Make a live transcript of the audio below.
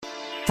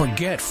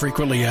Forget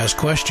frequently asked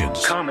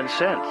questions. Common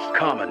sense,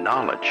 common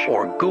knowledge,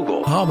 or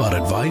Google. How about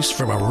advice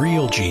from a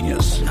real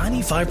genius?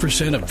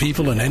 95% of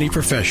people in any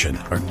profession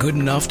are good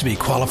enough to be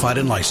qualified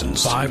and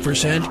licensed.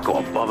 5% go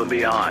above and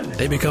beyond.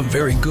 They become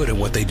very good at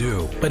what they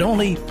do, but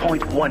only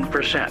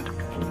 0.1%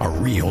 are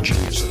real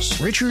geniuses.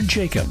 Richard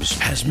Jacobs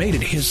has made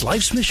it his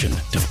life's mission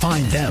to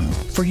find them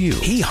for you.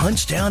 He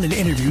hunts down and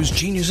interviews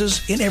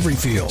geniuses in every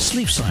field: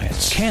 sleep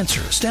science,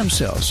 cancer, stem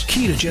cells,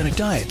 ketogenic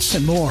diets,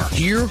 and more.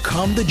 Here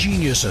come the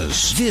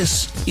geniuses.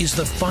 This is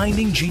the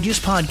Finding Genius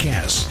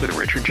Podcast with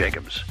Richard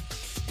Jacobs.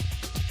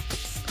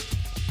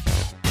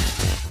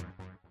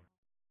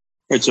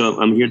 All right, so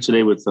I'm here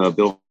today with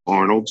Bill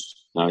Arnold.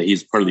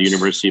 He's part of the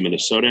University of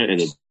Minnesota and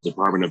the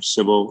Department of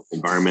Civil,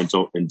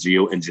 Environmental, and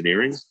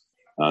Geoengineering.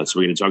 So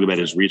we're going to talk about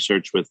his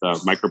research with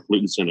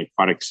micropollutants in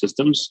aquatic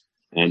systems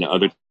and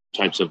other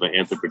types of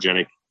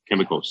anthropogenic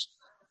chemicals.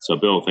 So,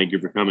 Bill, thank you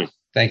for coming.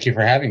 Thank you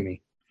for having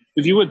me.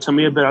 If you would tell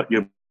me about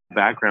your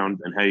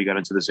background and how you got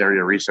into this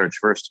area of research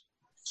first.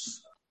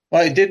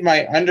 Well, I did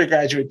my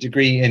undergraduate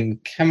degree in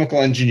chemical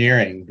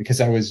engineering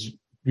because I was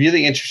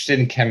really interested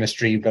in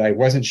chemistry, but I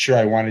wasn't sure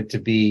I wanted to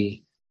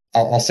be,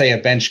 I'll say, a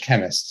bench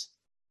chemist.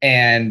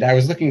 And I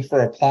was looking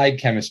for applied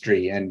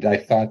chemistry, and I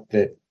thought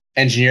that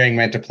engineering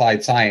meant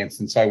applied science.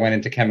 And so I went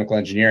into chemical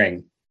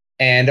engineering.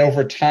 And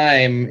over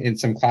time, in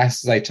some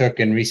classes I took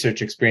and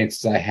research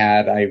experiences I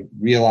had, I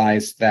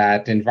realized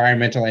that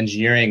environmental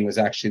engineering was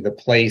actually the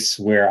place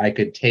where I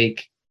could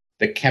take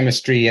the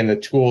chemistry and the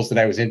tools that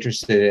I was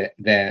interested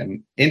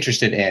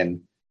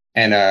in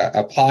and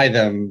apply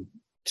them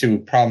to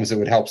problems that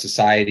would help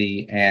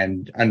society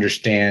and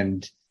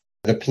understand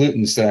the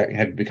pollutants that I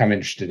had become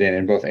interested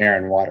in both air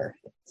and water.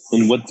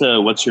 And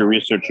what's your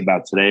research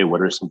about today? What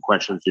are some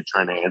questions you're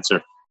trying to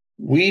answer?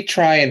 We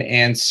try and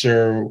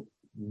answer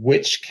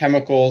which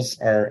chemicals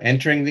are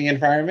entering the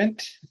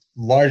environment,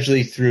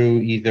 largely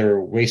through either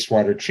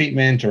wastewater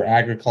treatment or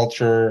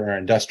agriculture or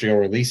industrial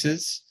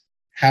releases,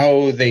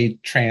 how they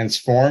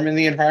transform in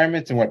the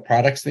environment and what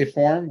products they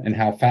form and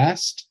how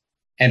fast,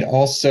 and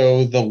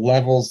also the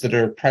levels that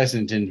are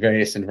present in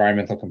various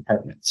environmental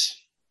compartments.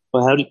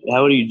 Well, how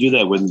do you do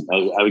that when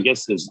I would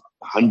guess there's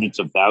hundreds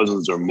of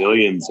thousands or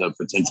millions of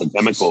potential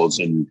chemicals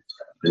in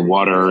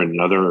water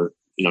and other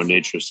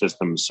nature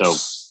systems? So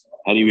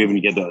how do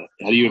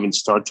you even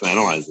start to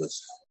analyze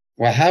this?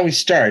 Well, how we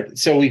start?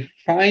 So we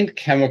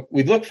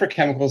we look for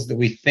chemicals that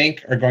we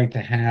think are going to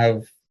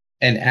have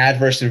an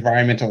adverse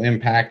environmental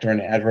impact or an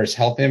adverse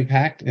health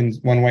impact in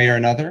one way or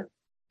another.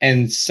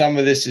 And some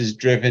of this is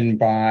driven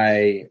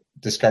by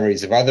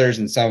discoveries of others,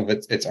 and some of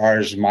it's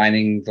ours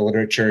mining the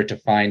literature to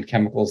find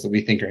chemicals that we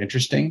think are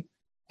interesting.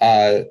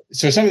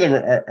 So some of them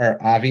are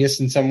obvious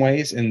in some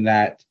ways in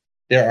that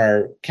there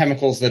are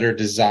chemicals that are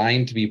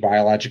designed to be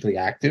biologically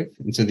active.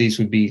 And so these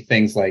would be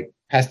things like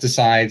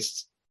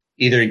pesticides,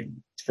 either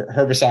for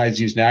herbicides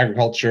used in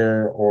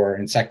agriculture or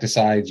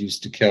insecticides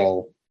used to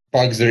kill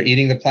bugs that are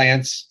eating the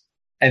plants.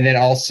 And then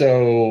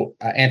also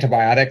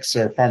antibiotics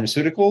or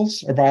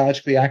pharmaceuticals are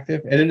biologically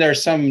active. And then there are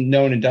some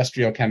known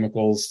industrial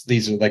chemicals.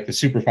 These are like the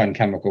Superfund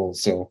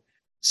chemicals. So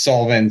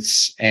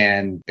solvents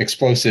and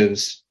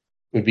explosives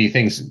would be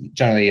things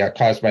generally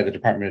caused by the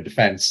Department of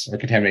Defense or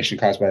contamination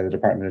caused by the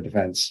Department of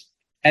Defense.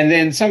 And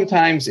then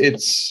sometimes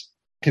it's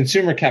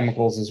consumer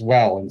chemicals as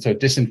well. And so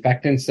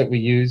disinfectants that we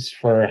use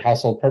for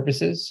household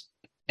purposes.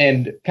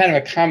 And kind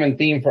of a common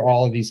theme for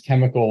all of these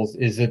chemicals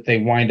is that they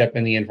wind up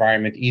in the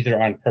environment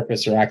either on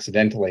purpose or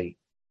accidentally.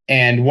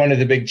 And one of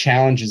the big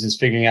challenges is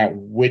figuring out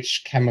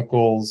which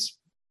chemicals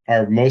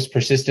are most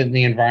persistent in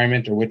the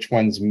environment or which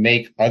ones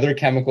make other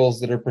chemicals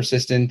that are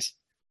persistent.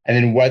 And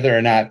then whether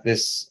or not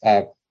this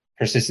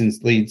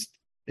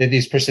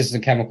these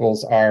persistent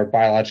chemicals are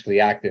biologically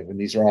active. And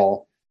these are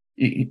all,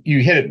 you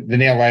hit the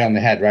nail right on the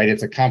head, right?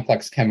 It's a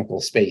complex chemical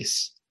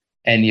space.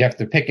 And you have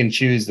to pick and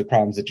choose the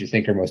problems that you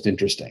think are most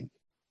interesting.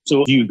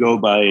 So do you go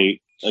by,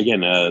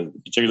 again,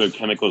 particular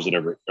chemicals that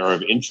are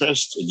of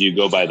interest? Do you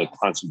go by the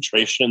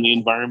concentration in the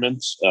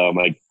environment? How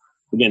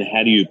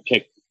do you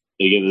pick?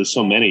 Again, there's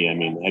so many. I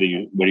mean, where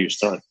do you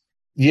start?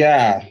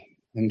 Yeah,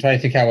 I'm trying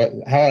to think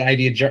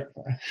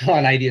how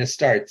an idea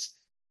starts.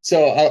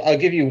 So I'll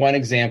give you one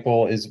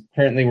example is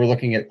currently we're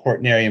looking at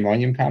quaternary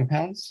ammonium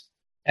compounds,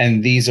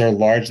 and these are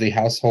largely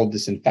household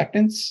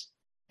disinfectants.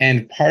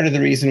 And part of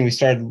the reason we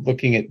started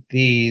looking at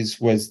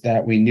these was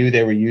that we knew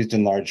they were used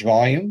in large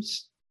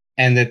volumes,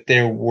 and that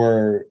there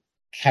were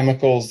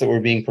chemicals that were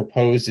being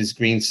proposed as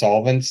green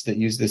solvents that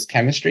use this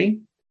chemistry.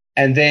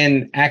 And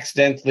then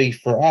accidentally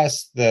for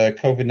us, the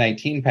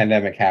COVID-19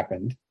 pandemic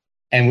happened,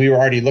 and we were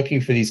already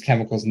looking for these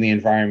chemicals in the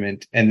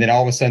environment. And then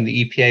all of a sudden,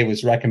 the EPA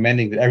was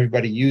recommending that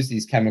everybody use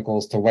these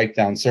chemicals to wipe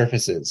down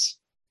surfaces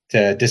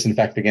to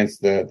disinfect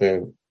against the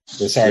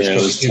SARS-CoV-2 it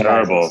was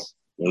terrible. virus.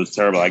 It was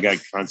terrible. I got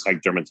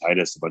contact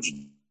dermatitis a bunch of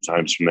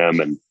times from them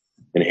and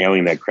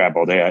inhaling that crap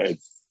all day.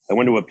 I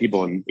wonder what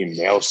people in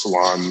nail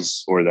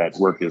salons or that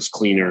work as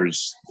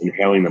cleaners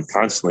inhaling them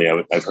constantly.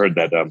 I've heard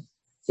that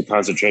the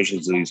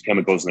concentrations of these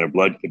chemicals in their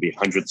blood could be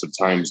hundreds of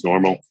times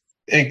normal.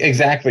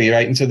 Exactly,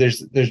 right. And so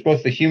there's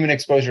both the human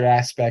exposure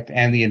aspect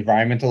and the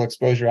environmental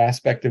exposure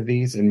aspect of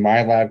these. And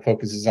my lab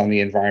focuses on the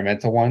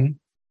environmental one,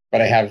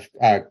 but I have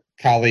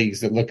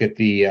colleagues that look at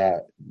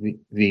the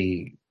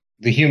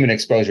human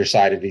exposure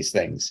side of these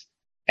things.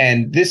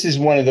 And this is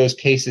one of those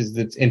cases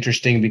that's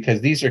interesting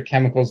because these are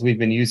chemicals we've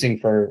been using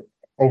for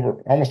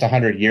over almost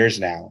 100 years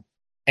now.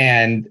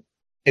 And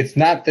it's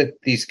not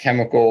that these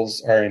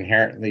chemicals are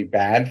inherently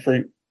bad for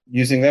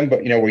using them,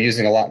 but we're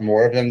using a lot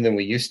more of them than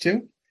we used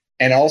to.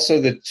 And also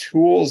the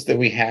tools that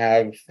we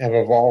have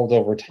evolved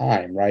over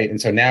time, right?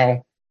 And so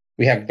now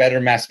we have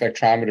better mass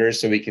spectrometers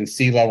so we can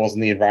see levels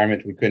in the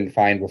environment we couldn't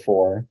find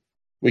before.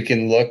 We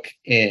can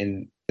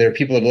there are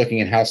people that are looking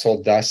in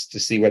household dust to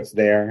see what's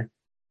there.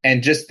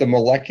 And just the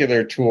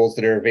molecular tools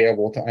that are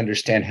available to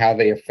understand how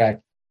they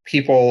affect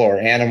people or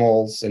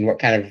animals and what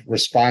kind of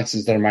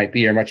responses there might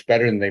be are much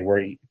better than they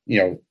were,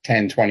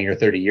 10, 20, or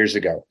 30 years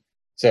ago.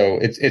 So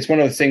it's one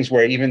of those things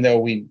where even though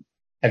we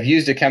have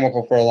used a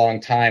chemical for a long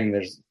time,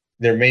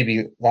 there may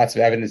be lots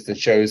of evidence that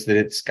shows that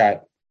it's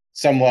got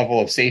some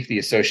level of safety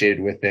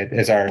associated with it.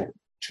 As our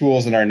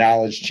tools and our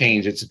knowledge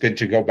change, it's good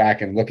to go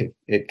back and look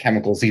at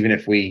chemicals, even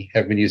if we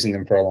have been using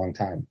them for a long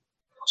time.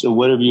 So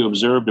what have you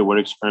observed or what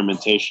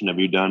experimentation have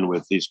you done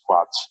with these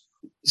quats?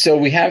 So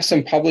we have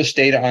some published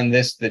data on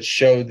this that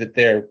show that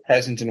they're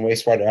present in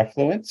wastewater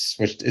effluents,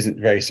 which isn't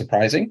very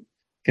surprising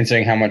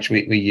considering how much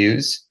we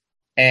use.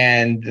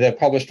 And the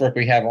published work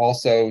we have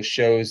also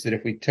shows that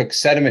if we took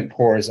sediment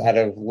cores out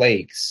of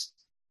lakes,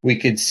 we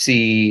could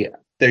see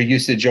their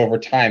usage over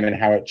time and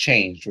how it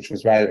changed, which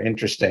was rather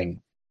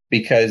interesting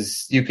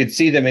because you could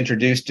see them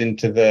introduced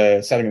into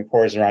the sediment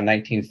cores around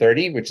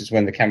 1930, which is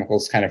when the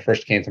chemicals kind of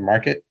first came to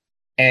market.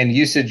 And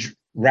usage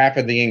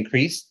rapidly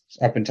increased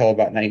up until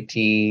about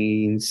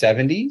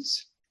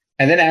 1970s.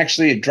 And then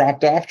actually it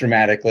dropped off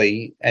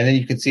dramatically. And then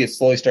you can see it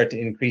slowly start to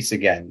increase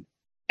again.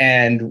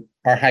 And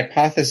our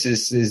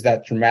hypothesis is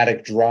that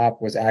dramatic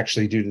drop was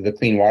actually due to the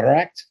Clean Water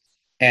Act,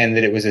 and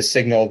that it was a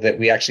signal that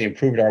we actually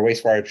improved our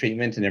wastewater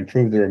treatment and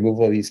improved the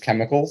removal of these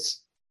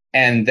chemicals,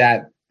 and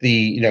that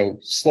the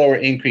slower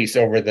increase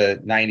over the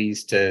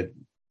 90s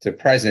to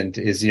present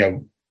is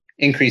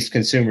increased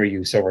consumer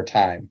use over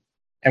time.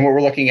 And what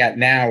we're looking at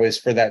now is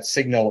for that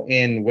signal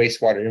in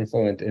wastewater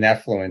influent and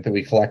effluent that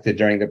we collected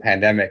during the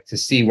pandemic to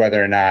see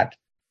whether or not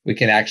we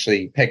can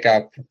actually pick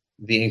up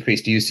the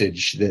increased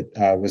usage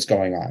that was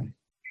going on.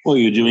 Well,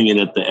 you're doing it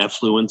at the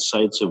effluent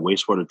sites of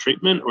wastewater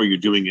treatment, or you're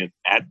doing it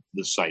at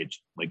the site,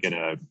 like in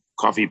a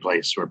coffee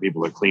place where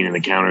people are cleaning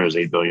the counters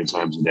 8 billion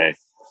times a day?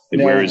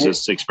 Where is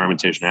this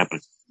experimentation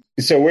happening?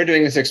 So we're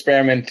doing this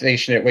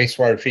experimentation at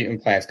wastewater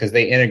treatment plants because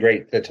they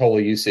integrate the total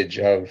usage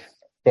of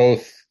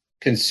both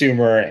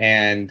consumer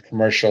and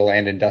commercial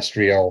and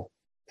industrial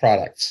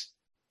products.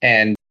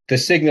 And the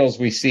signals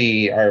we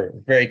see are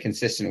very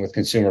consistent with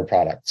consumer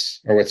products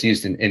or what's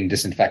used in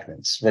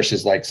disinfectants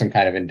versus like some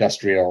kind of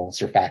industrial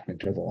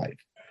surfactant or the like.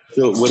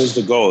 So what is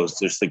the goal? Is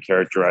just to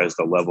characterize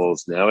the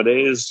levels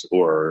nowadays,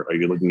 or are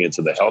you looking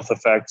into the health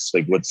effects?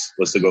 Like what's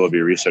the goal of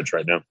your research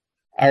right now?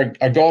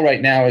 Our goal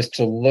right now is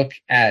to look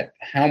at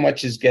how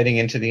much is getting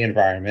into the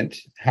environment,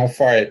 how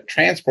far it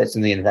transports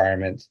in the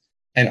environment,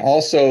 and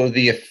also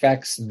the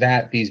effects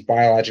that these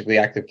biologically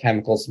active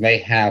chemicals may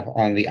have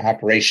on the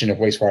operation of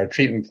wastewater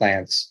treatment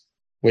plants,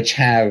 which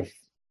are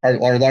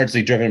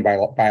largely driven by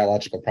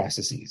biological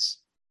processes.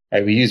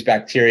 Right? We use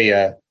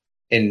bacteria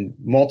in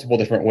multiple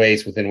different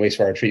ways within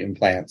wastewater treatment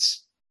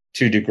plants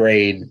to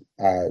degrade,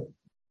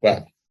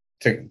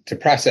 to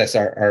process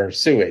our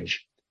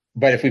sewage.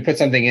 But if we put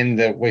something in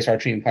the wastewater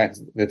treatment plant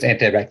that's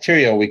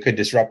antibacterial, we could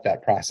disrupt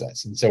that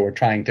process. And so we're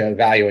trying to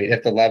evaluate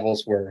if the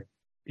levels we're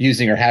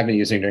using or have been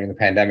using during the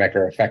pandemic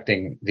are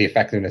affecting the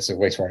effectiveness of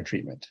wastewater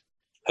treatment.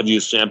 Have you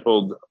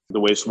sampled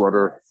the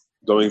wastewater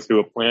going through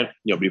a plant,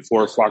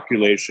 before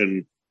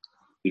flocculation,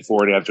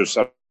 before and after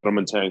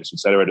settlement tanks, et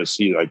cetera, to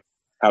see like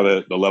how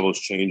the levels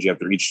change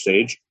after each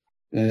stage?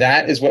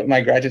 That is what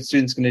my graduate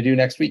student's going to do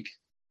next week.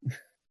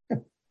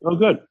 Oh,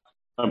 good.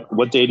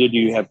 What data do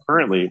you have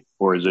currently,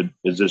 or is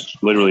this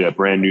literally a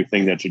brand new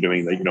thing that you're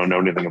doing that you don't know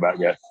anything about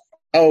yet?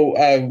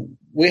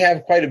 We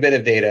have quite a bit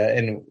of data,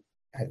 and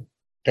I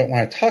don't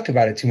want to talk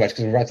about it too much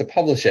because we're about to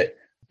publish it.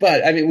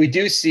 But I mean, we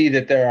do see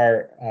that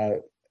there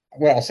are,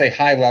 I'll say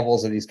high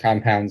levels of these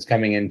compounds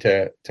coming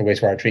into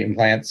wastewater treatment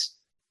plants,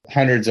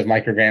 hundreds of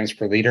micrograms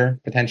per liter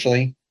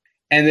potentially,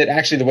 and that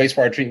actually the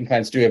wastewater treatment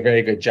plants do a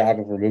very good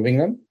job of removing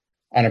them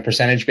on a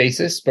percentage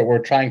basis. But we're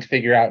trying to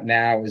figure out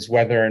now is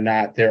whether or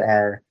not there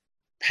are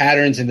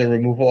patterns in the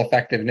removal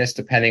effectiveness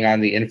depending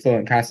on the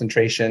influent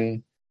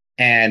concentration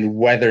and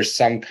whether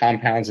some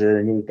compounds are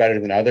removed better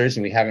than others.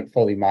 And we haven't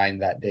fully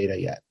mined that data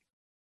yet.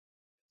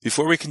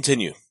 Before we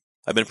continue,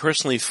 I've been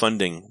personally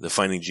funding the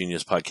Finding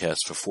Genius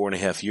podcast for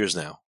 4.5 years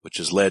now, which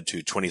has led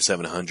to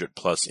 2,700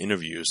 plus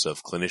interviews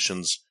of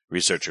clinicians,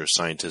 researchers,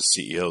 scientists,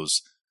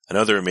 CEOs, and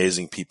other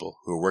amazing people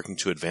who are working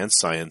to advance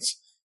science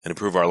and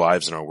improve our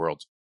lives and our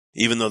world.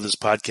 Even though this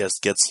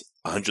podcast gets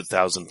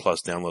 100,000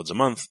 plus downloads a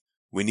month,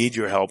 we need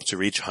your help to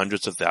reach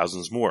hundreds of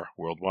thousands more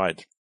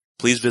worldwide.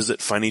 please visit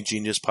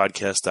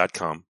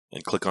findinggeniuspodcast.com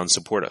and click on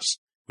Support Us.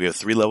 We have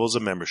 3 levels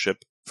of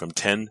membership from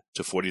 $10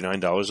 to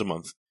 $49 a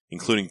month,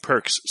 including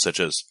perks such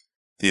as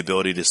the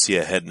ability to see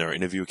ahead in our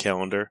interview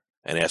calendar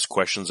and ask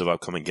questions of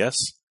upcoming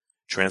guests,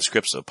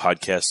 transcripts of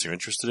podcasts you're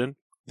interested in,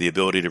 the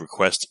ability to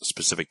request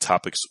specific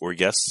topics or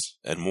guests,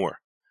 and more.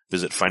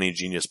 Visit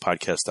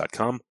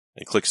findinggeniuspodcast.com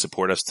and click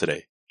Support Us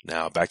today.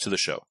 Now back to the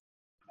show.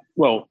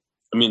 Well,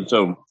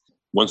 so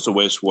once the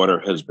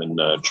wastewater has been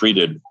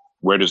treated,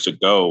 where does it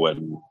go,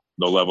 and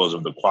the levels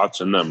of the clots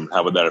in them,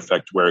 how would that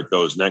affect where it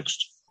goes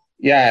next?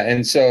 Yeah,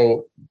 and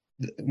so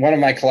one of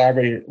my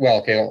collaborators,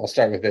 I'll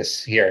start with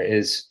this here,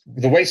 is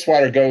the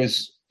wastewater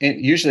goes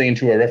usually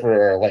into a river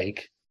or a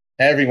lake.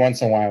 Every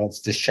once in a while, it's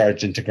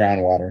discharged into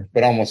groundwater,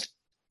 but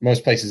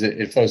most places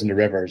it flows into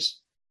rivers.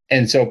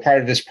 And so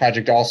part of this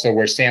project also,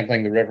 we're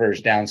sampling the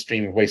rivers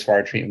downstream of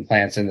wastewater treatment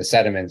plants and the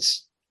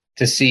sediments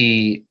to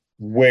see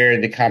where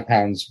the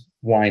compounds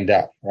wind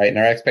up, right? And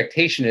our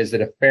expectation is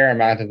that a fair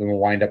amount of them will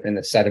wind up in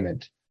the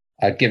sediment,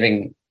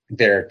 giving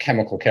their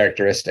chemical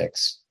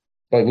characteristics.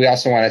 But we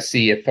also want to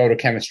see if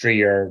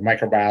photochemistry or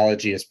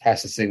microbiology is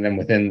processing them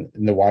within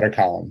the water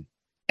column.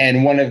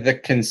 And one of the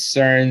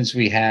concerns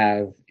we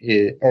have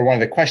one of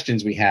the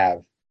questions we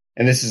have,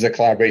 and this is a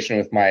collaboration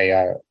with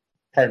my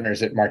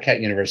partners at Marquette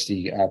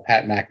University,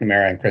 Pat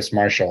McNamara and Chris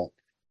Marshall,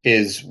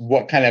 is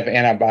what kind of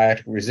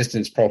antibiotic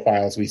resistance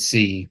profiles we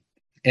see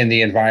in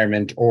the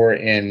environment or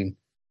in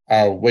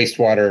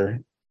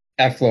wastewater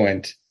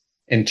effluent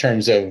in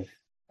terms of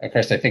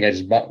course, I think I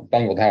just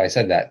bungled how I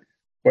said that.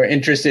 We're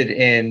interested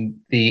in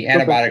the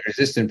antibiotic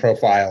resistant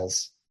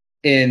profiles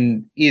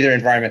in either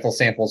environmental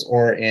samples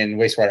or in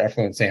wastewater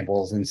effluent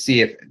samples and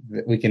see if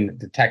we can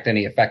detect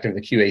any effect of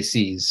the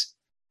QACs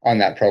on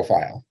that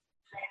profile.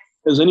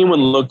 Has anyone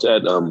looked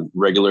at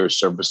regular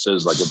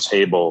surfaces like a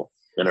table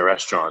in a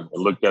restaurant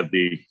and looked at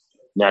the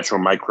natural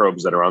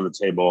microbes that are on the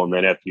table, and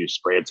then after you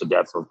spray it to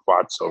death with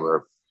clots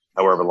over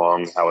however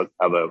long, how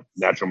the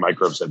natural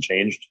microbes have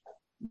changed?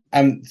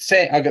 I'm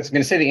going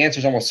to say the answer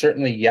is almost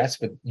certainly yes,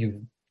 but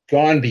you've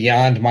gone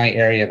beyond my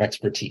area of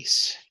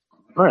expertise.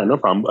 All right, no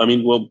problem.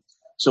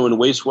 So in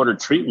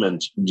wastewater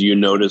treatment, do you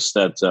notice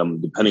that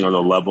depending on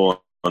the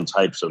level and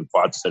types of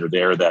clots that are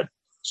there, that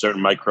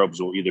certain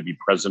microbes will either be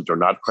present or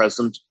not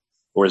present?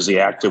 Or is the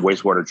active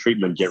wastewater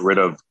treatment get rid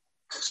of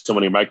so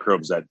many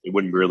microbes that it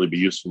wouldn't really be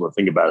useful to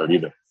think about it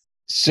either?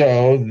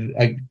 So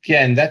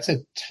again, that's a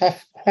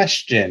tough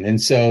question.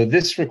 And so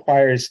this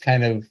requires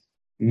kind of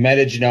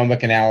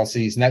metagenomic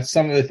analyses. And that's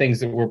some of the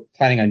things that we're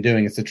planning on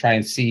doing, is to try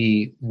and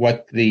see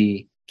what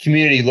the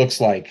community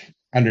looks like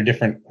under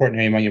different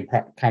quaternary ammonium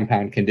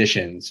compound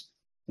conditions.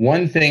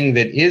 One thing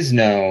that is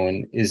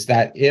known is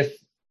that if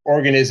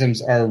organisms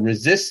are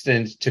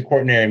resistant to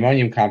quaternary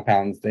ammonium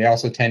compounds, they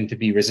also tend to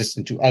be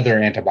resistant to other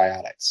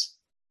antibiotics.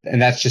 And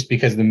that's just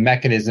because the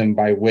mechanism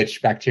by which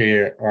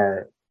bacteria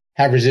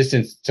have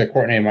resistance to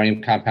quaternary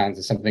ammonium compounds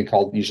is something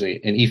called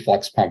usually an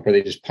efflux pump, where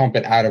they just pump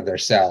it out of their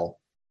cell.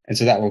 And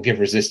so that will give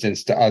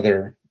resistance to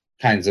other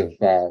kinds of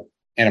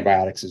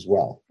antibiotics as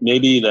well.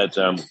 Maybe that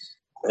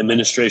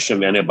administration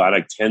of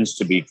antibiotic tends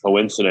to be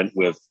coincident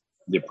with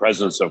the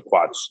presence of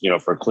quats,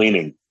 for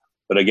cleaning.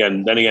 But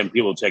then again,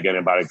 people take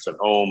antibiotics at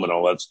home and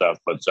all that stuff.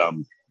 But I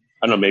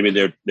don't know, maybe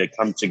they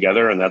come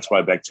together, and that's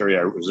why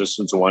bacteria are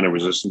resistant to one and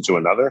resistant to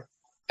another,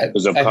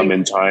 because they've come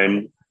in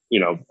time,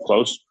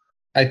 close.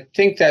 I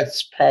think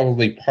that's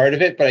probably part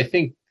of it, but I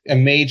think a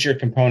major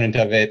component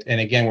of it, and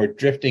again, we're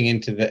drifting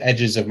into the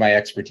edges of my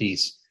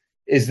expertise,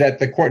 is that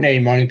the quaternary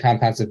ammonium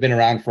compounds have been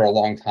around for a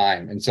long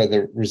time. And so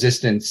the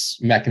resistance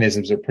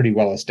mechanisms are pretty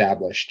well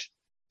established.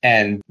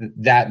 And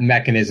that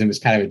mechanism is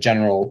kind of a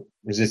general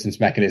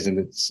resistance mechanism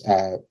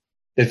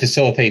that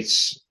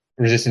facilitates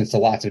resistance to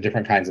lots of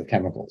different kinds of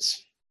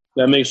chemicals.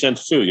 That makes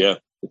sense too. Yeah,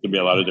 it could be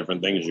a lot of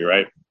different things. You're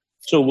right.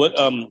 So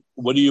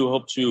what do you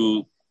hope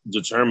to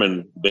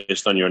determine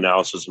based on your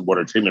analysis of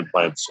water treatment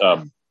plants?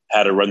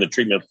 How to run the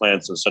treatment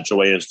plants in such a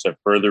way as to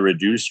further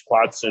reduce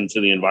clots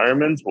into the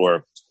environment,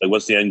 or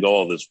what's the end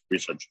goal of this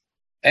research?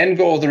 End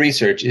goal of the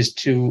research is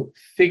to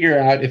figure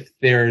out if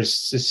there's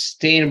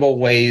sustainable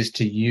ways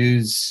to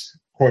use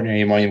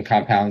quaternary ammonium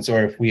compounds,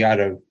 or if we ought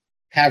to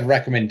have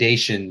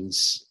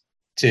recommendations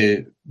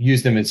to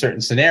use them in certain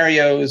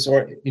scenarios,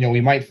 or, we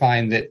might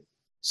find that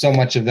so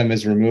much of them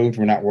is removed,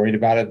 we're not worried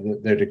about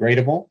it, they're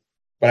degradable.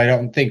 But I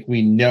don't think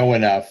we know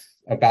enough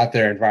about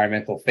their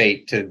environmental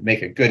fate to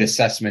make a good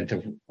assessment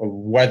of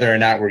whether or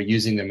not we're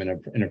using them in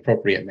an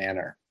appropriate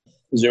manner.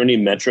 Is there any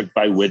metric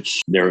by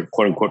which they're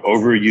quote unquote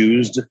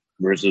overused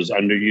versus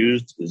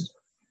underused?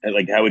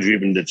 How would you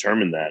even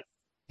determine that?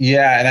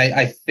 Yeah, and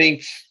I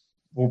think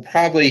we'll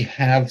probably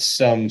have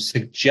some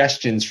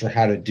suggestions for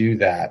how to do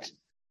that.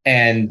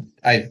 And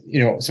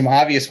some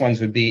obvious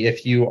ones would be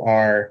if you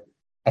are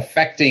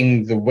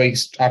affecting the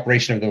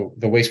operation of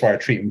the wastewater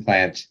treatment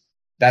plant.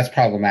 That's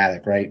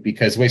problematic, right?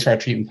 Because wastewater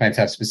treatment plants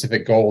have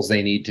specific goals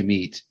they need to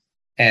meet.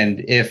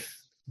 And if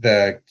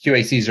the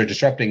QACs are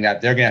disrupting that,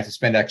 they're going to have to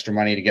spend extra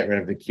money to get rid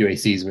of the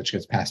QACs, which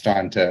gets passed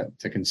on to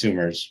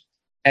consumers.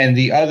 And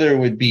the other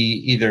would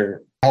be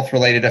either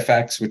health-related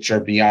effects, which are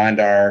beyond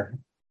our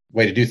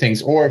way to do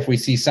things, or if we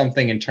see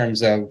something in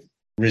terms of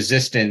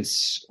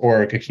resistance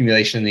or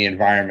accumulation in the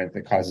environment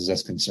that causes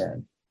us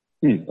concern.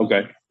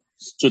 Okay.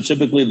 So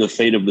typically the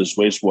fate of this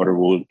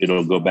wastewater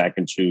it'll go back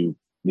into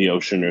the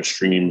ocean or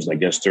streams, I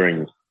guess,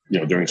 during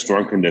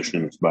storm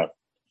conditions, but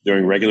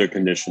during regular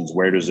conditions,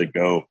 where does it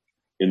go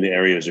in the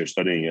areas you're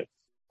studying it?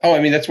 Oh, I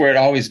mean, that's where it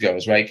always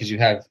goes, right? Because you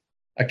have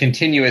a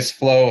continuous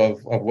flow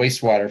of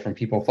wastewater from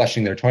people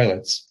flushing their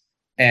toilets.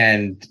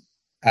 And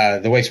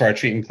the wastewater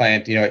treatment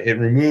plant,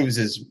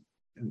 wastewater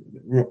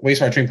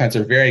treatment plants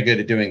are very good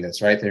at doing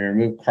this, right? They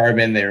remove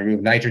carbon, they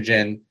remove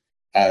nitrogen,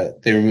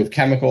 they remove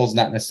chemicals,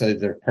 not necessarily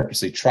they're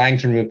purposely trying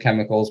to remove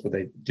chemicals, but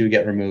they do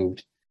get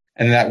removed.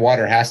 And that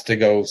water has to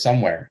go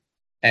somewhere.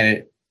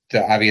 And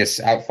the obvious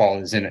outfall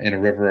is in a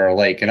river or a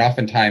lake. And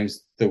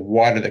oftentimes the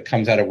water that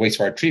comes out of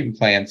wastewater treatment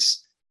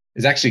plants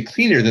is actually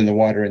cleaner than the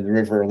water in the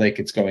river or lake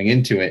it's going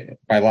into it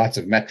by lots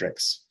of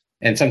metrics.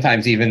 And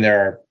sometimes even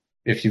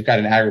if you've got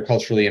an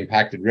agriculturally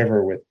impacted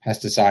river with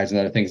pesticides and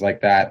other things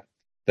like that,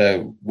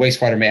 the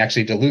wastewater may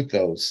actually dilute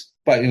those.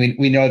 But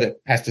we know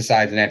that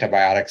pesticides and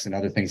antibiotics and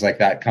other things like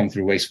that come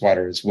through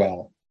wastewater as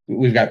well.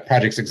 We've got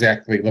projects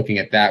exactly looking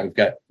at that. We've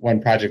got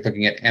one project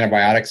looking at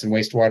antibiotics in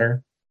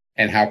wastewater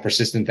and how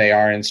persistent they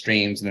are in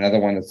streams, and another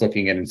one that's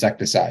looking at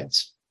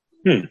insecticides.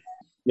 Yeah,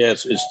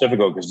 it's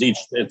difficult because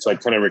it's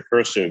like kind of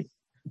recursive.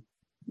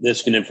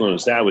 This can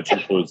influence that, which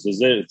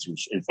influences it.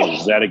 Which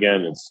influences that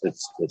again.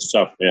 It's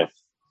tough, yeah.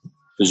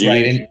 Because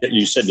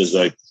you said there's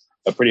like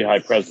a pretty high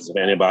presence of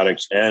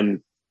antibiotics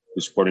and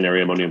these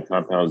quaternary ammonium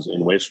compounds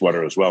in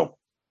wastewater as well,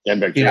 and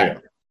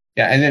bacteria.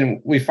 Yeah, and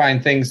then we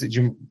find things that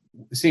you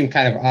seem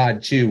kind of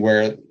odd too,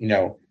 where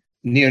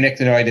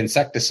neonicotinoid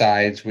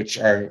insecticides, which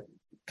are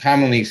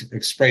commonly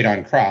sprayed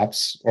on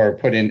crops or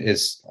put in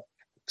as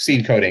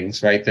seed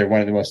coatings, right? They're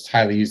one of the most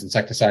highly used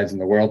insecticides in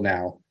the world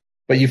now,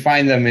 but you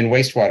find them in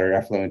wastewater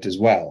effluent as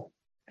well.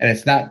 And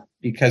it's not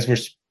because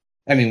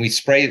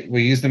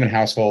we use them in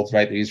households,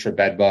 right? They're used for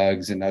bed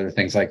bugs and other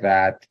things like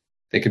that.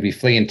 They could be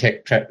flea and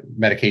tick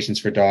medications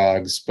for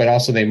dogs, but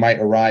also they might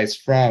arise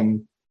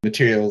from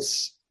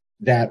materials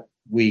that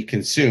we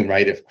consume,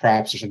 right? If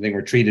crops or something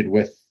were treated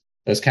with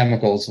those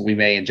chemicals, we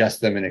may ingest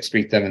them and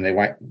excrete them, and they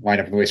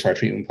wind up in the wastewater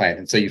treatment plant.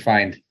 And so you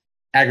find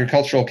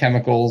agricultural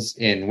chemicals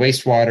in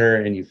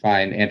wastewater, and you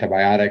find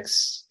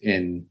antibiotics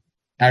in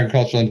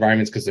agricultural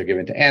environments because they're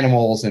given to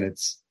animals, and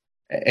it's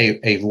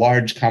a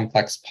large,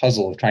 complex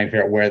puzzle of trying to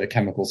figure out where the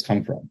chemicals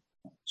come from.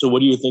 So what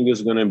do you think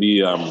is going to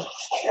be,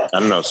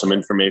 some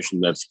information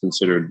that's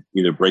considered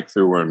either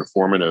breakthrough or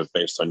informative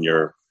based on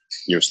your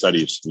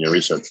studies and your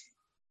research?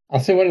 I'll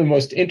say one of the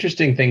most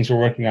interesting things we're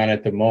working on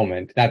at the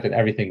moment, not that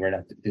everything we're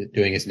not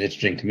doing isn't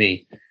interesting to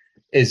me,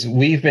 is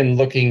we've been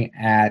looking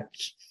at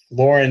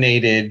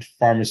fluorinated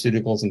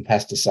pharmaceuticals and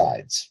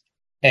pesticides.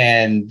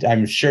 And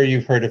I'm sure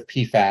you've heard of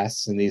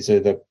PFAS, and these are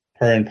the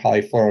per and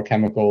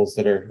polyfluorochemicals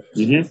that are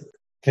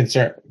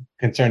concerned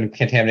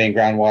contaminating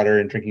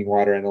groundwater and drinking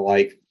water and the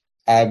like.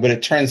 But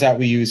it turns out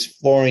we use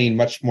fluorine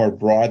much more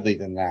broadly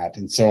than that.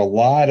 And so a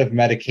lot of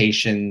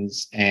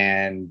medications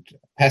and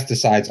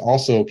pesticides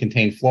also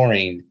contain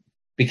fluorine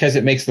because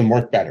it makes them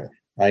work better,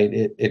 right?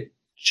 It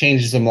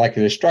changes the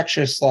molecular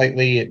structure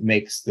slightly. It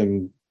makes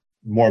them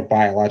more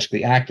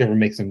biologically active, or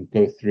makes them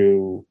go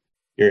through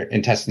your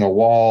intestinal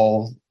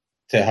wall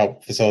to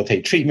help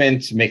facilitate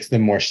treatment. It makes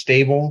them more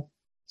stable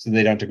so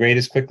they don't degrade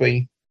as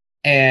quickly.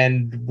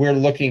 And we're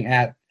looking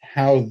at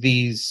how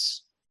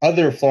these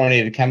other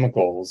fluorinated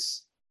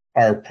chemicals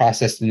are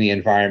processed in the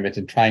environment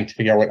and trying to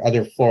figure out what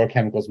other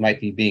fluorochemicals might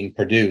be being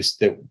produced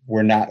that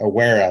we're not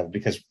aware of,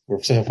 because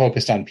we're so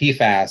focused on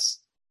PFAS.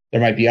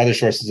 There might be other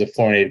sources of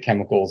fluorinated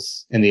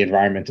chemicals in the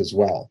environment as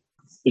well.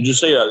 Did you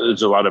say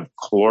there's a lot of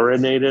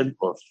chlorinated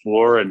or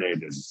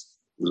fluorinated?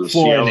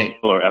 Fluorinated.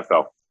 CL or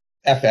FL?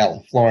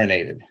 FL,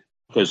 fluorinated.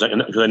 Because I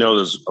know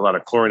there's a lot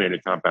of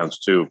chlorinated compounds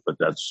too, but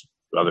that's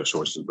other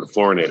sources, but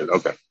fluorinated,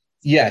 okay.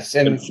 Yes,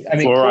 and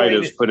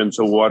fluoride is put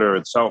into water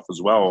itself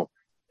as well.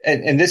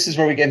 And this is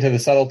where we get into the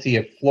subtlety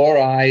of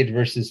fluoride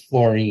versus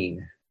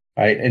fluorine,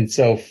 right? And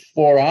so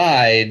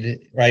fluoride,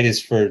 right,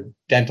 is for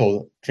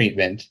dental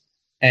treatment,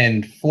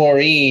 and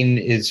fluorine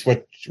is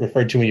what's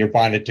referred to when you're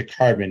bonded to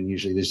carbon,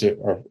 usually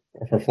or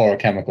for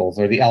fluorochemicals,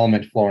 or the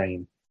element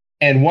fluorine.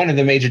 And one of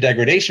the major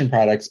degradation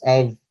products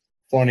of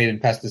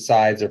fluorinated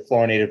pesticides or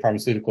fluorinated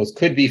pharmaceuticals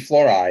could be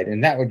fluoride,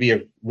 and that would be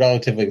a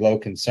relatively low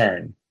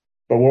concern.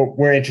 But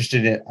we're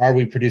interested in, are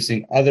we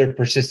producing other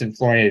persistent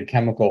fluorinated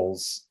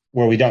chemicals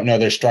where we don't know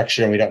their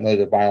structure and we don't know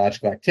their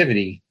biological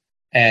activity?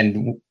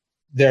 And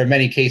there are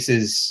many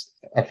cases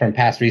from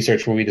past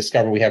research where we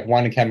discover we have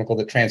one chemical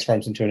that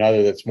transforms into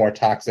another that's more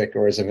toxic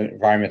or is of an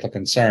environmental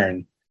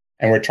concern.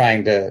 And we're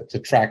trying to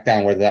track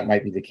down whether that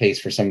might be the case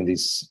for some of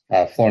these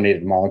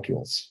fluorinated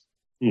molecules.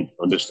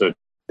 Understood.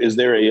 Is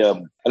there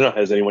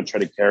has anyone tried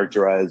to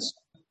characterize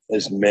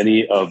as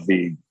many of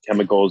the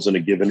chemicals in a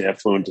given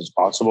effluent as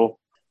possible?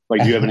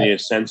 Like, do you have any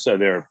sense that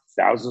there are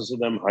thousands of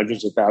them,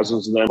 hundreds of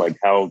thousands of them? Like,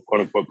 how, quote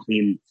unquote,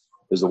 clean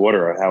is the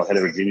water, or how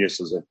heterogeneous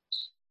is it?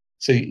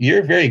 So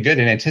you're very good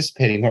at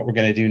anticipating what we're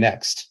going to do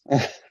next.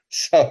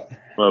 So,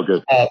 Well,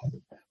 good.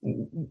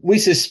 We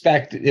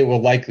suspect it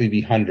will likely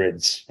be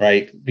hundreds,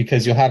 right?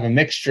 Because you'll have a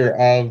mixture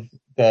of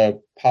the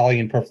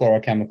poly and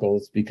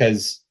perfluorochemicals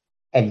because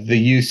of the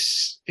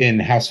use in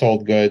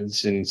household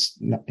goods and,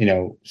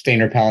 stain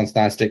repellents,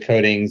 nonstick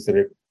coatings that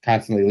are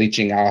constantly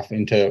leaching off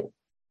into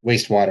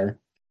wastewater,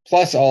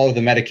 plus all of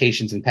the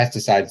medications and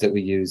pesticides that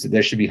we use.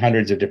 There should be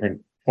hundreds of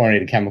different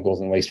fluorinated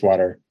chemicals in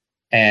wastewater,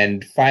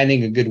 and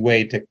finding a good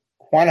way to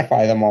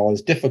quantify them all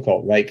is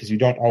difficult, right? Because you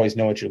don't always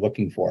know what you're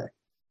looking for.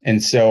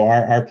 And so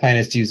our plan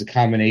is to use a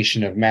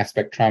combination of mass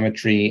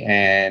spectrometry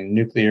and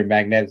nuclear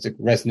magnetic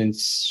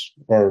resonance,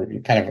 or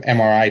kind of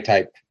MRI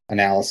type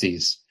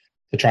analyses,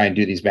 to try and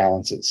do these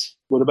balances.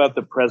 What about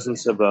the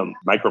presence of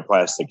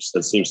microplastics?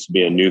 That seems to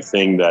be a new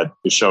thing that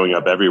is showing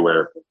up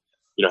everywhere.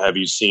 Have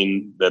you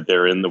seen that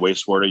they're in the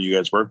wastewater you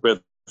guys work with?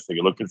 Are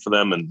you looking for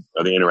them, and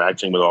are they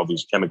interacting with all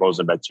these chemicals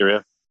and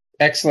bacteria?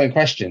 Excellent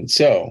question.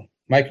 So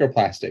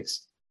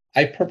microplastics.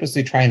 I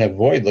purposely try and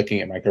avoid looking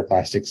at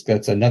microplastics.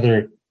 That's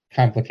another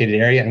complicated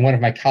area, and one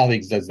of my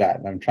colleagues does that,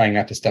 and I'm trying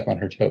not to step on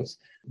her toes.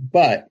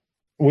 But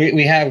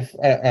we have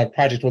a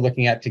project we're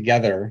looking at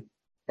together,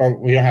 or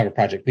we don't have a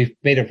project.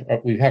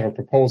 We have a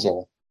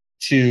proposal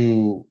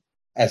to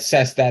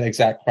assess that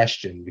exact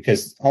question,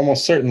 because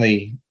almost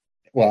certainly,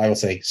 I will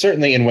say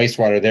certainly in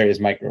wastewater there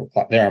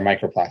are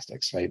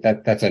microplastics, right?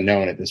 That's a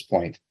known at this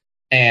point.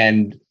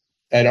 And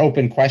an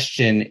open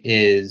question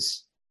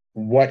is,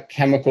 what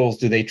chemicals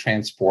do they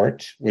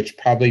transport, which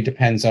probably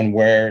depends on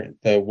where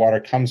the water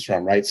comes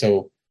from, right?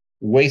 So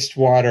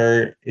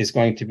wastewater is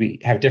going to the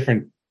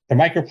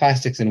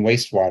microplastics in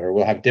wastewater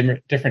will have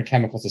different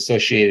chemicals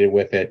associated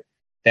with it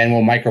than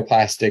will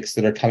microplastics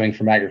that are coming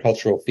from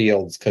agricultural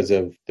fields because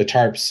of the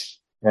tarps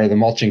or the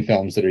mulching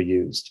films that are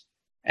used.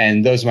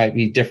 And those might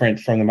be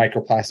different from the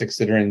microplastics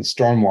that are in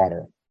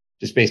stormwater,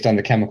 just based on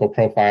the chemical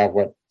profile of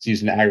what's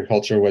used in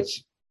agriculture,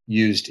 what's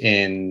used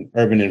in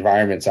urban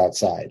environments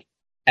outside.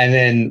 And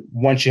then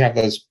once you have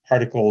those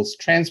particles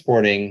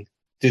transporting,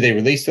 do they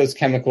release those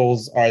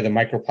chemicals? Are the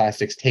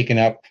microplastics taken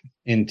up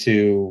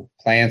into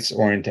plants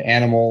or into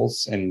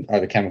animals? And are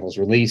the chemicals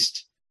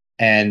released?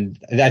 And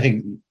I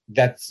think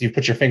you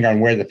put your finger on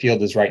where the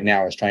field is right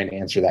now, is trying to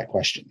answer that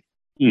question.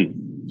 Well,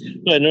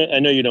 I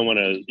know you don't want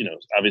to,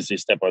 obviously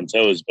step on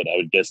toes, but I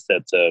would guess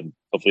that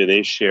hopefully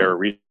they share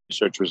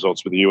research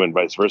results with you and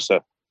vice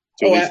versa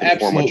to at least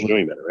inform what you're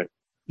doing better, right?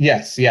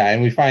 Yes, yeah,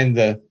 and we find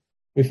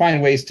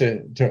ways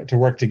to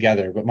work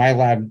together. But my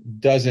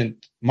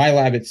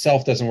lab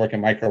itself doesn't work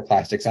in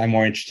microplastics. I'm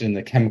more interested in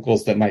the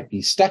chemicals that might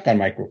be stuck on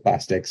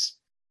microplastics,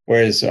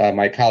 whereas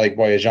my colleague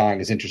Boya Zhang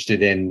is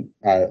interested in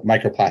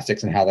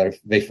microplastics and how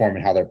they form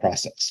and how they're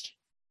processed.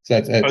 So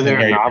are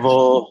there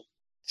novel?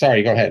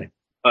 Sorry, go ahead.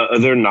 Are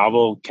there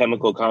novel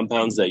chemical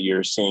compounds that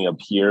you're seeing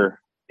appear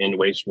in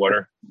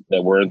wastewater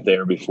that weren't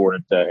there before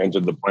it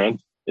entered the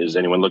plant? Is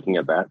anyone looking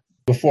at that?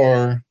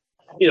 Before,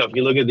 if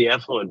you look at the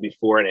effluent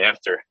before and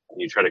after, and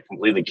you try to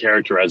completely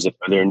characterize it,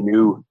 are there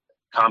new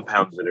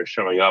compounds that are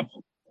showing up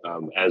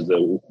as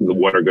the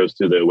water goes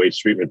through the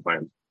waste treatment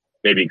plant,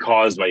 maybe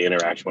caused by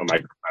interaction with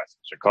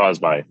microplastics or caused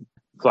by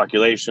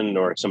flocculation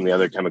or some of the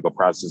other chemical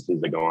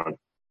processes that go on?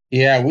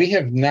 Yeah, we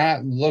have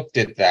not looked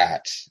at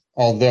that,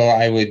 although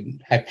I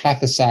would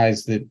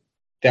hypothesize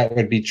that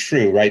would be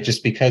true, right?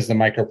 Just because the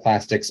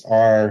microplastics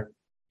are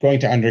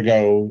going to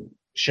undergo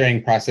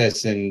sharing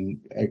process and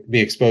be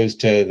exposed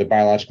to the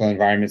biological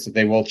environments, that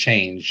they will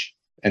change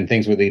and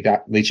things would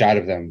leach out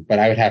of them. But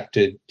I would have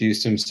to do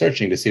some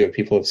searching to see what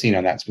people have seen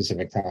on that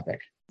specific topic.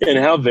 And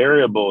how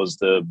variable is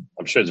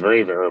I'm sure it's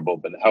very variable,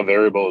 but how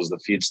variable is the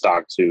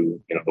feedstock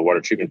to, the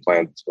water treatment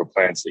plants or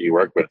plants that you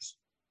work with?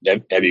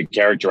 Have you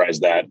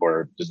characterized that,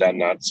 or does that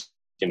not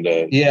seem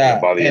to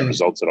bother your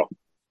results at all?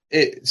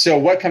 So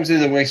what comes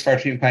into the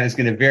wastewater treatment plant is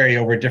going to vary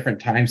over different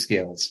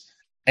timescales.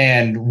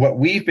 And what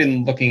we've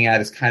been looking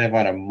at is kind of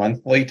on a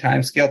monthly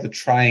timescale to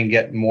try and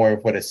get more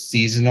of what a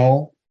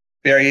seasonal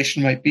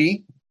variation might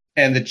be.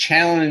 And the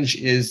challenge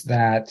is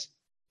that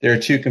there are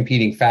two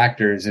competing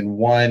factors, and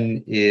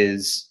one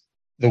is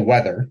the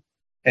weather.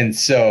 And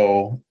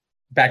so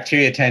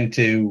bacteria tend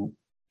to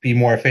be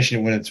more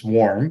efficient when it's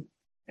warm.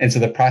 And so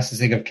the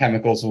processing of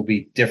chemicals will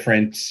be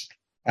different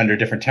under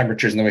different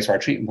temperatures in the wastewater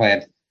treatment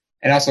plant.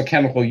 And also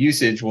chemical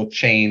usage will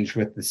change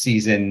with the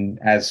season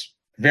as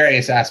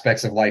various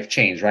aspects of life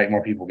change, right?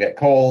 More people get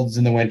colds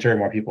in the winter,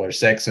 more people are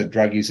sick. So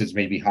drug usage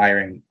may be higher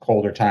in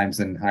colder times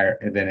than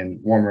in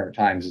warmer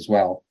times as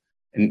well.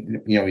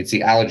 And, we'd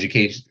see allergy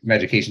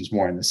medications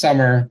more in the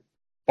summer,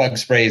 bug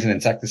sprays and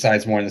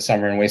insecticides more in the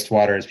summer, and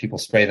wastewater as people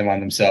spray them on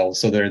themselves.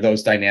 So there are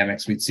those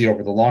dynamics we'd see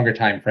over the longer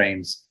time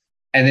frames.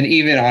 And then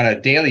even on a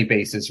daily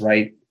basis,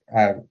 right,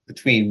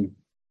 between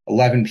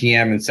 11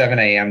 p.m. and 7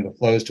 a.m., the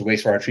flows to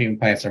wastewater treatment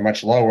plants are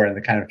much lower, and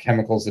the kind of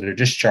chemicals that are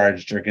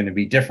discharged are going to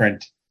be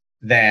different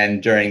than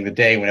during the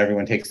day when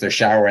everyone takes their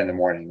shower in the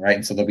morning, right?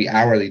 And so there'll be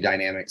hourly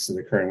dynamics that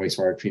occur in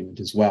wastewater treatment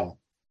as well.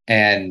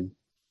 And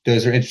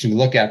those are interesting to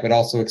look at, but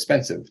also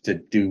expensive to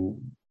do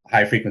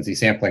high frequency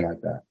sampling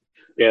like that.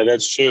 Yeah,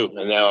 that's true.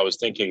 And now I was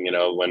thinking,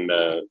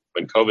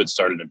 when COVID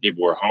started and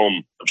people were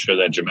home, I'm sure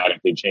that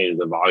dramatically changed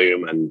the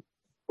volume and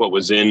what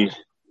was in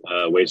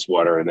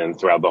wastewater. And then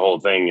throughout the whole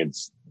thing,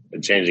 it's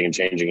been changing and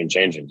changing and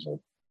changing.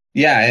 So.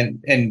 Yeah,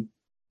 and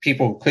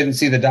people couldn't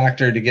see the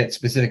doctor to get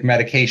specific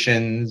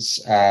medications.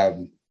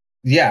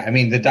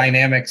 The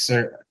dynamics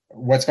are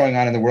what's going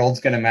on in the world is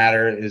going to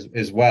matter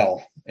as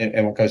well,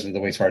 and what goes into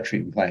the wastewater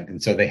treatment plant.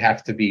 And so they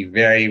have to be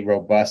very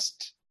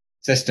robust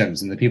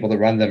systems, and the people that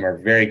run them are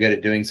very good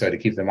at doing so to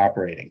keep them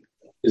operating.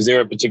 Is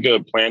there a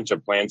particular plant or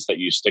plants that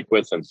you stick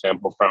with and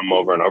sample from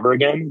over and over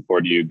again,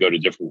 or do you go to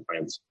different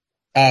plants?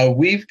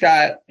 We've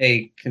got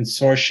a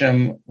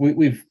consortium.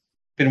 We've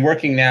been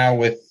working now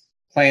with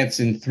plants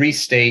in 3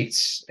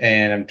 states,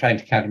 and I'm trying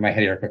to count in my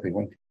head here quickly.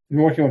 We've been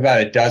working with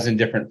about a dozen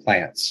different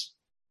plants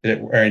that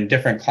are in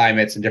different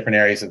climates in different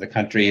areas of the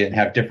country and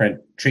have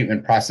different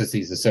treatment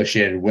processes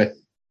associated with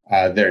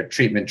their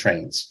treatment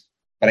trains.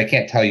 But I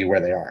can't tell you where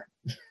they are.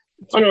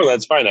 Oh, no,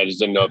 that's fine. I just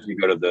didn't know if you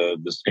go to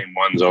the same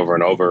ones over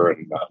and over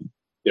and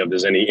if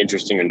there's any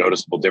interesting or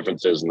noticeable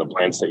differences in the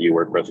plants that you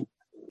work with.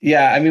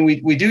 Yeah, I mean,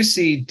 we do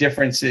see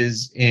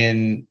differences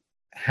in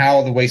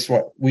how the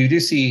wastewater, we do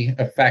see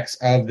effects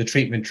of the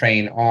treatment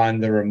train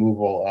on the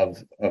removal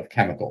of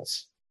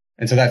chemicals.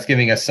 And so that's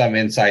giving us some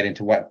insight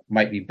into what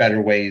might be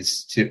better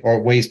ways to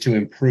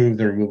improve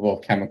the removal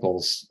of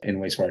chemicals in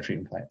wastewater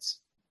treatment plants.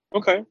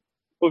 Okay.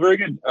 Well, very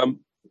good.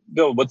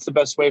 Bill, what's the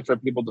best way for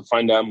people to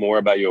find out more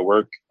about your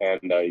work?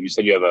 And you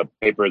said you have a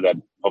paper that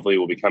hopefully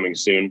will be coming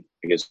soon.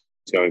 I guess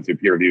it's going through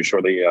peer review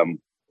shortly.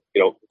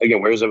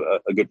 Again, where's a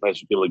good place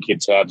for people to keep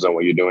tabs on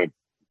what you're doing?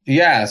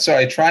 Yeah, so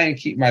I try and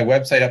keep my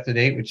website up to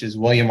date, which is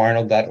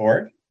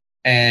williamarnold.org.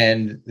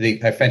 And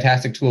a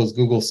fantastic tool is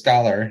Google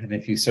Scholar. And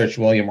if you search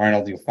William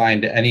Arnold, you'll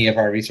find any of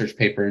our research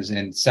papers.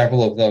 And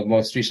several of the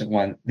most recent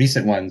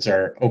ones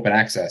are open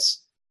access.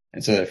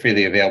 And so they're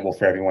freely available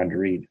for everyone to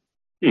read.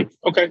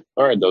 Okay.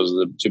 All right. Those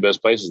are the 2 best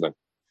places then.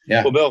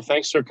 Yeah. Well, Bill,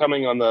 thanks for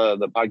coming on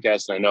the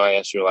podcast. And I know I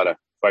asked you a lot of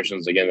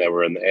questions again that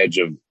were on the edge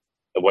of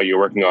what you're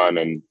working on,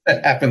 and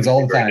that happens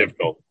all the time.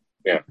 Difficult.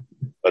 Yeah.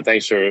 But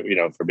thanks for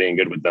being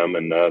good with them,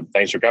 and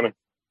thanks for coming.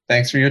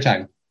 Thanks for your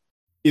time.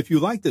 If you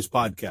like this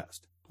podcast,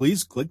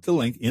 please click the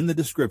link in the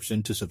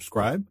description to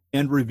subscribe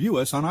and review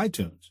us on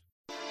iTunes.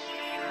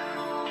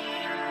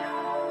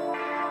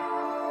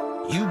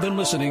 You've been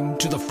listening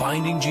to the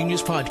Finding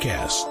Genius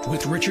podcast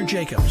with Richard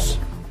Jacobs.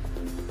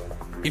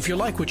 If you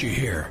like what you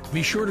hear,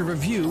 be sure to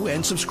review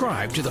and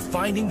subscribe to the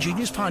Finding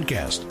Genius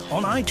podcast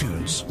on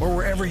iTunes or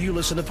wherever you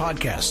listen to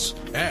podcasts.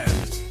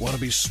 And want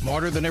to be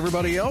smarter than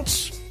everybody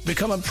else?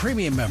 Become a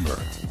premium member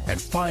at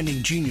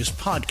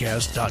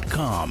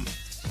findinggeniuspodcast.com.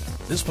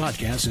 This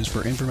podcast is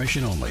for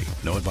information only.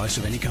 No advice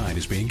of any kind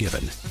is being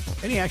given.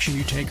 Any action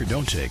you take or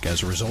don't take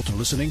as a result of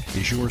listening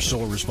is your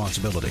sole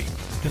responsibility.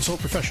 Consult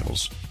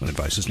professionals when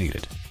advice is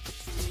needed.